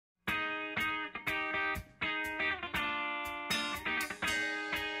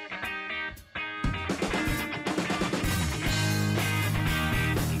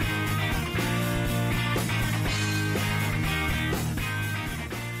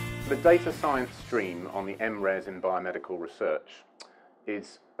The data science stream on the MRes in Biomedical Research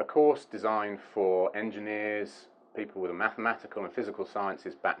is a course designed for engineers, people with a mathematical and physical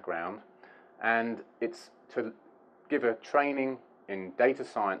sciences background, and it's to give a training in data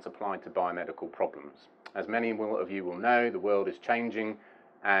science applied to biomedical problems. As many of you will know, the world is changing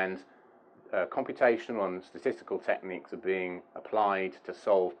and computational and statistical techniques are being applied to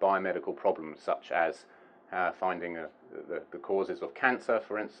solve biomedical problems such as finding the causes of cancer,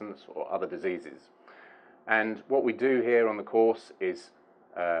 for instance, or other diseases. And what we do here on the course is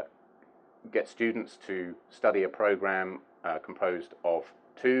get students to study a program composed of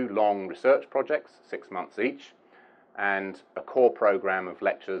 2 long research projects, 6 months each, and a core program of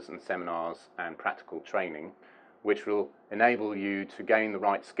lectures and seminars and practical training, which will enable you to gain the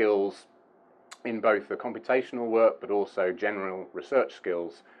right skills in both the computational work but also general research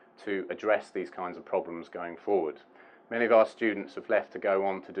skills to address these kinds of problems going forward. Many of our students have left to go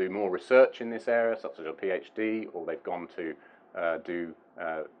on to do more research in this area, such as a PhD, or they've gone to do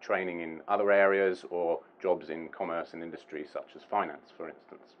training in other areas or jobs in commerce and industry such as finance, for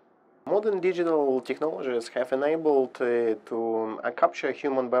instance. Modern digital technologies have enabled to capture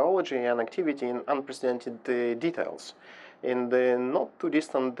human biology and activity in unprecedented details. In the not too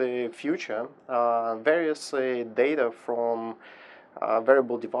distant future, various data from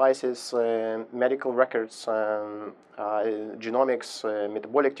wearable devices, medical records, genomics,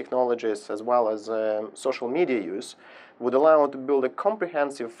 metabolic technologies, as well as social media use would allow to build a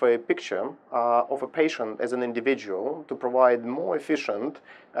comprehensive picture of a patient as an individual to provide more efficient,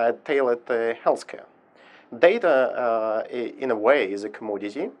 tailored healthcare. Data, in a way, is a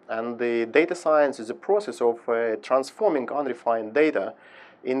commodity, and the data science is a process of transforming unrefined data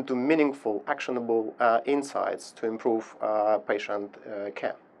into meaningful, actionable insights to improve patient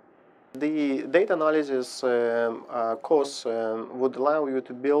care. The data analysis course would allow you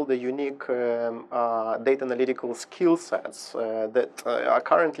to build a unique data analytical skill sets that are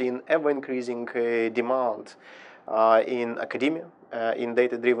currently in ever-increasing demand in academia, in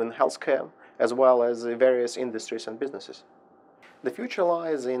data-driven healthcare, as well as various industries and businesses. The future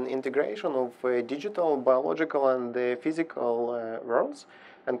lies in integration of digital, biological, and physical worlds,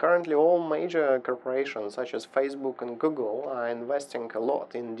 and currently all major corporations such as Facebook and Google are investing a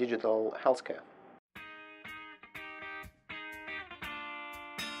lot in digital healthcare.